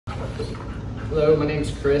Hello, my name's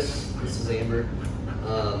Chris. This is Amber.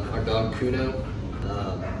 Our dog Kuno,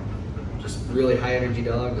 just really high energy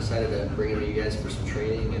dog. Decided to bring him to you guys for some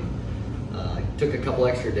training, and took a couple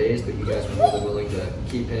extra days, but you guys were more than willing to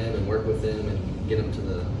keep him and work with him and get him to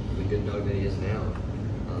the good dog that he is now.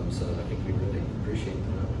 So I think we really appreciate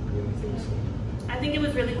doing things. I think it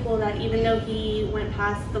was really cool that even though he went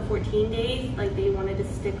past the 14 days, like they wanted to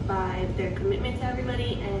stick by their commitment to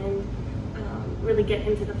everybody and really get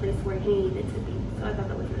him to the place where he needed to be. So I thought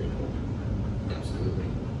that was really cool. Absolutely.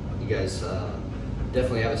 You guys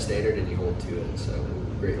definitely have a standard and you hold to it, so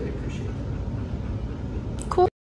we greatly appreciate that.